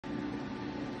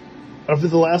Over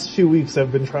the last few weeks,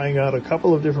 I've been trying out a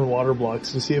couple of different water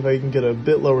blocks to see if I can get a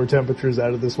bit lower temperatures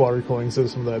out of this water cooling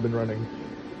system that I've been running.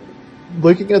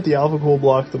 Looking at the AlphaCool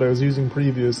block that I was using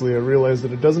previously, I realized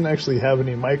that it doesn't actually have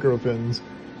any microfins,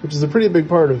 which is a pretty big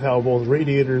part of how both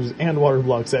radiators and water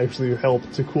blocks actually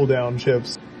help to cool down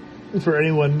chips. For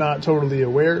anyone not totally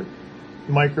aware,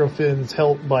 microfins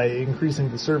help by increasing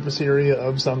the surface area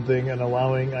of something and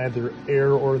allowing either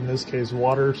air or, in this case,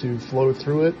 water to flow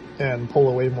through it and pull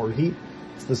away more heat.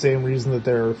 It's the same reason that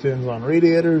there are fins on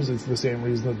radiators. It's the same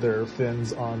reason that there are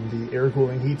fins on the air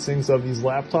cooling heat sinks of these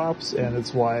laptops, and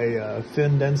it's why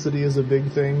fin density is a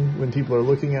big thing when people are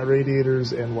looking at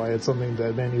radiators, and why it's something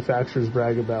that manufacturers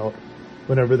brag about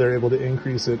whenever they're able to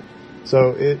increase it.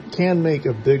 So it can make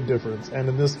a big difference, and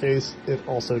in this case, it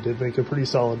also did make a pretty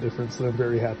solid difference that I'm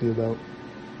very happy about.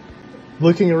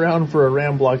 Looking around for a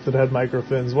RAM block that had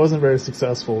microfins wasn't very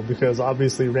successful because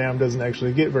obviously RAM doesn't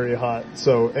actually get very hot,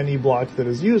 so any block that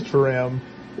is used for RAM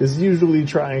is usually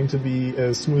trying to be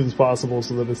as smooth as possible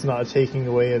so that it's not taking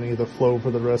away any of the flow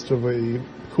for the rest of a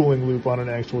cooling loop on an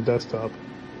actual desktop.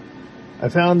 I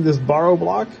found this Barrow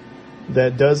block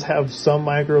that does have some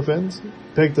microfins,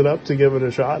 picked it up to give it a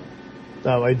shot.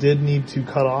 I did need to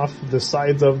cut off the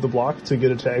sides of the block to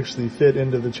get it to actually fit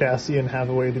into the chassis and have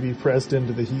a way to be pressed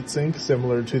into the heatsink,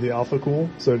 similar to the AlphaCool.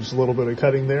 So just a little bit of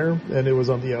cutting there, and it was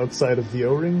on the outside of the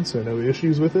O-ring, so no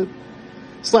issues with it.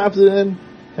 Slapped it in,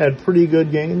 had pretty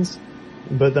good gains,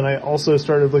 but then I also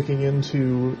started looking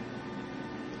into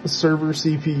server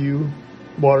CPU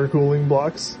water cooling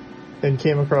blocks and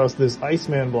came across this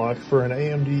Iceman block for an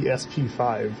AMD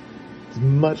SP5. It's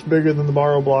much bigger than the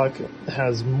Barrow block,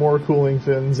 has more cooling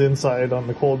fins inside on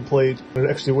the cold plate. It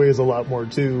actually weighs a lot more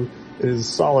too. It is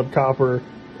solid copper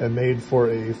and made for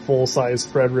a full-size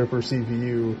Threadripper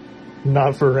CPU,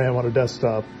 not for RAM on a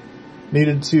desktop.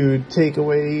 Needed to take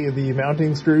away the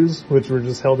mounting screws, which were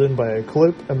just held in by a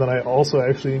clip, and then I also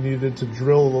actually needed to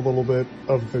drill a little bit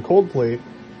of the cold plate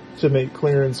to make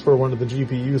clearance for one of the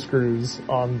GPU screws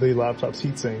on the laptop's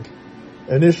heatsink.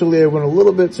 Initially I went a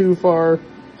little bit too far,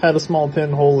 had a small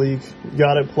pinhole leak,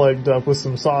 got it plugged up with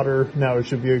some solder. Now it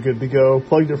should be good to go.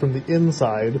 Plugged it from the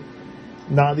inside,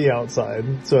 not the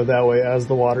outside, so that way as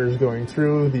the water is going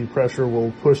through, the pressure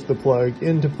will push the plug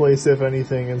into place, if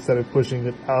anything, instead of pushing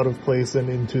it out of place and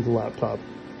into the laptop.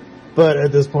 But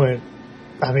at this point,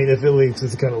 I mean, if it leaks,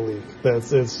 it's gonna leak. That's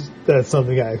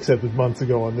something I accepted months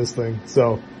ago on this thing,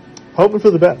 so hoping for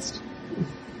the best.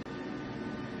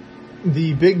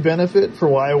 The big benefit for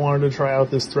why I wanted to try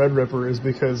out this Threadripper is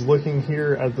because looking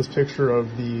here at this picture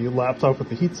of the laptop with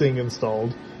the heatsink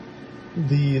installed,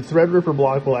 the Threadripper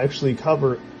block will actually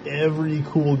cover every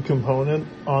cooled component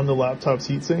on the laptop's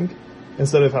heatsink,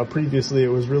 instead of how previously it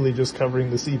was really just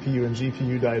covering the CPU and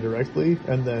GPU die directly,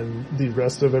 and then the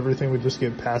rest of everything would just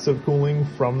get passive cooling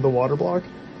from the water block.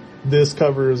 This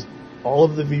covers all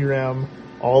of the VRAM,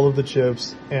 all of the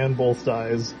chips, and both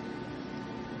dies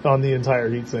on the entire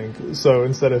heatsink. So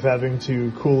instead of having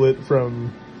to cool it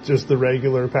from just the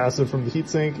regular passive from the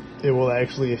heatsink, it will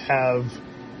actually have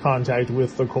contact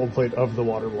with the cold plate of the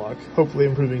water block, hopefully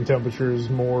improving temperatures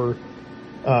more,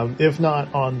 if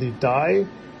not on the die,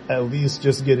 at least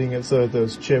just getting it so that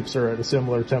those chips are at a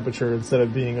similar temperature instead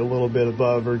of being a little bit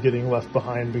above or getting left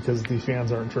behind because the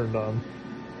fans aren't turned on.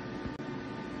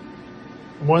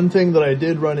 One thing that I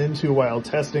did run into while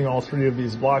testing all three of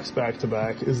these blocks back to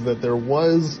back is that there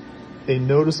was a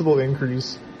noticeable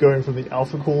increase going from the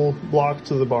AlphaCool block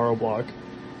to the Barrow block,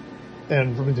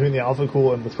 and from between the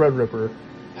AlphaCool and the Threadripper.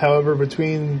 However,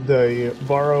 between the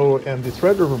Barrow and the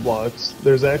Threadripper blocks,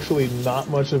 there's actually not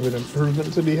much of an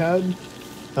improvement to be had.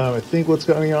 I think what's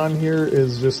going on here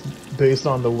is just based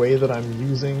on the way that I'm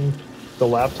using the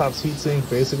laptop's heatsink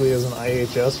basically as an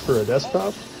IHS for a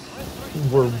desktop.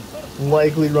 We're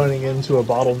likely running into a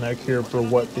bottleneck here for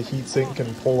what the heatsink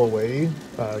can pull away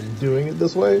doing it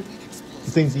this way. I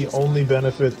think the only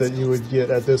benefit that you would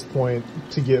get at this point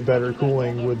to get better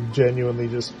cooling would genuinely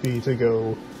just be to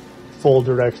go full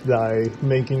direct die,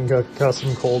 making a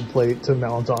custom cold plate to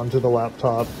mount onto the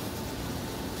laptop,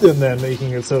 and then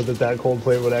making it so that that cold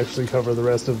plate would actually cover the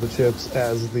rest of the chips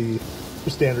as the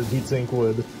standard heatsink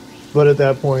would. But at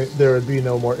that point, there would be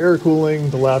no more air cooling,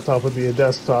 the laptop would be a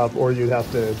desktop, or you'd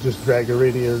have to just drag a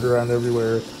radiator around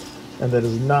everywhere. And that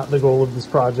is not the goal of this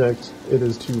project. It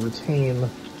is to retain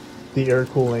the air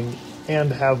cooling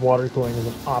and have water cooling as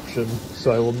an option,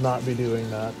 so I will not be doing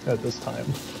that at this time.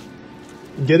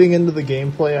 Getting into the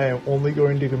gameplay, I am only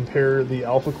going to compare the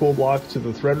AlphaCool block to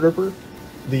the Threadripper.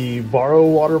 The Barrow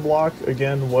water block,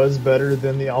 again, was better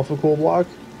than the AlphaCool block.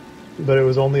 but it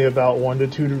was only about 1 to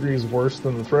 2 degrees worse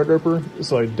than the Threadripper,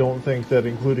 so I don't think that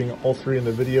including all three in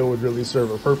the video would really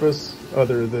serve a purpose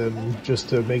other than just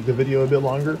to make the video a bit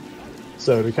longer.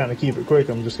 So to kind of keep it quick,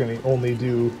 I'm just going to only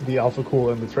do the Alpha Cool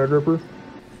and the Threadripper.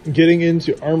 Getting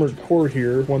into Armored Core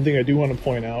here, one thing I do want to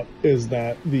point out is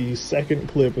that the second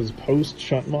clip is post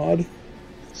shunt mod,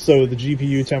 so the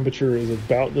GPU temperature is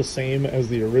about the same as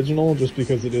the original just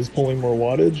because it is pulling more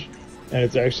wattage. And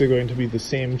it's actually going to be the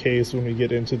same case when we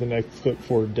get into the next clip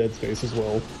for Dead Space as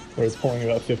well, where it's pulling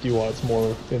about 50 watts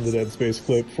more in the Dead Space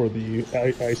clip for the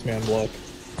Iceman block.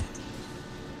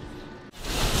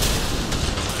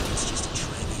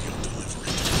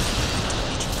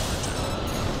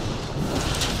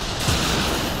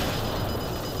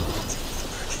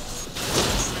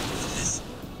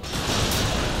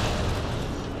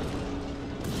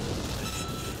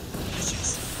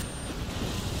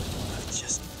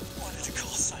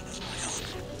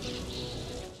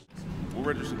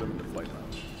 We'll register them in the flight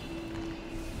lounge.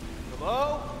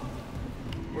 Hello?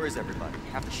 Where is everybody?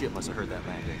 Half the ship must have heard that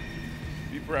landing.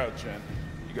 Be proud, Chen.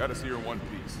 You got us here in one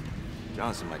piece.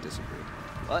 Johnson might disagree.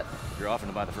 But you're offering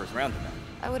to buy the first round tonight.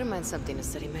 I wouldn't mind something to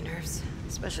steady my nerves,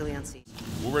 especially on sea.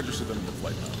 We'll register them in the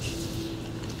flight lounge.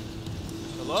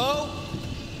 Hello?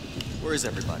 Where is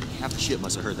everybody? Half the ship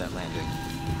must have heard that landing.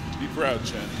 Be proud,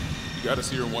 Chen. You got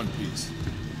us here in one piece.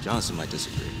 Johnson might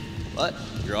disagree. But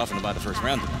you're offering to buy the first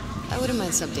round tonight. I wouldn't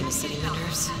mind something to steady my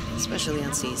nerves, especially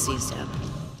on CEC's tab.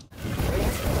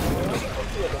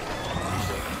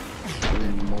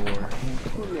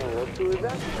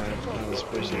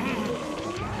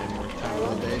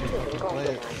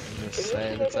 It's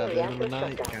sad it's at the end of the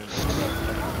night, kind of.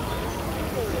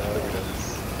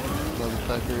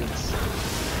 Motherfucker, it's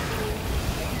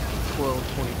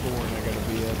 12:24 and I gotta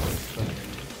be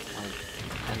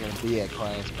I gotta be at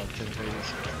class by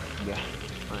 10:30. Yeah,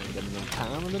 I ain't got enough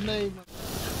time in the day.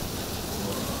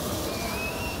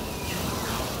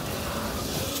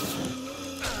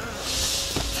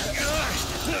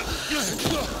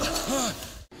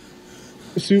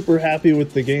 Super happy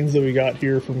with the gains that we got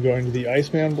here from going to the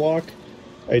Iceman block.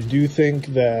 I do think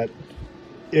that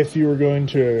if you were going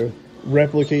to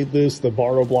replicate this, the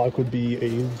Barrow block would be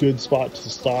a good spot to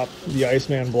stop. The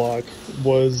Iceman block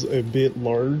was a bit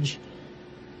large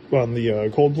on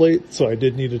the cold plate, so I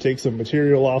did need to take some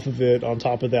material off of it. On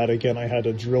top of that, again, I had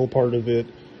to drill part of it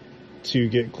to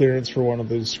get clearance for one of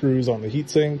the screws on the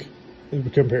heatsink,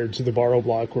 compared to the Barrow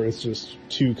block where it's just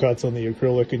 2 cuts on the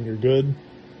acrylic and you're good.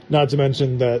 Not to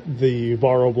mention that the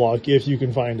Barrow block, if you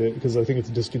can find it, because I think it's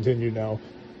discontinued now,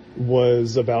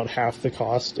 was about half the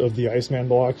cost of the Iceman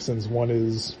block, since one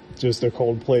is just a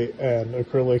cold plate and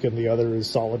acrylic and the other is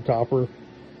solid copper.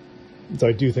 So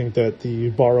I do think that the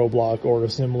Barrow block or a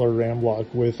similar RAM block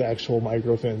with actual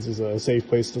microfins is a safe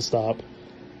place to stop.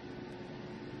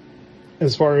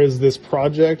 As far as this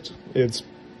project, it's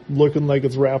looking like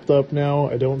it's wrapped up now.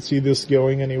 I don't see this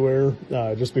going anywhere,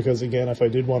 just because, again, if I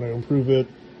did want to improve it,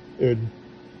 it would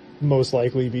most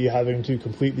likely be having to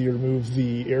completely remove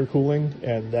the air cooling,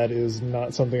 and that is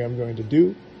not something I'm going to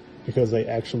do, because I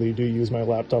actually do use my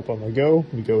laptop on the go.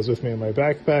 It goes with me in my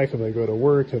backpack if I go to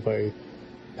work. If I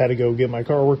had to go get my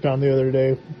car worked on the other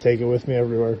day, take it with me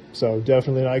everywhere. So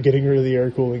definitely not getting rid of the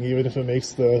air cooling, even if it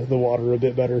makes the water a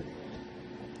bit better.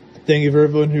 Thank you for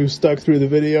everyone who stuck through the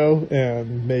video,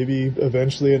 and maybe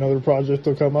eventually another project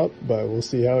will come up, but we'll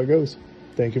see how it goes.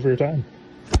 Thank you for your time.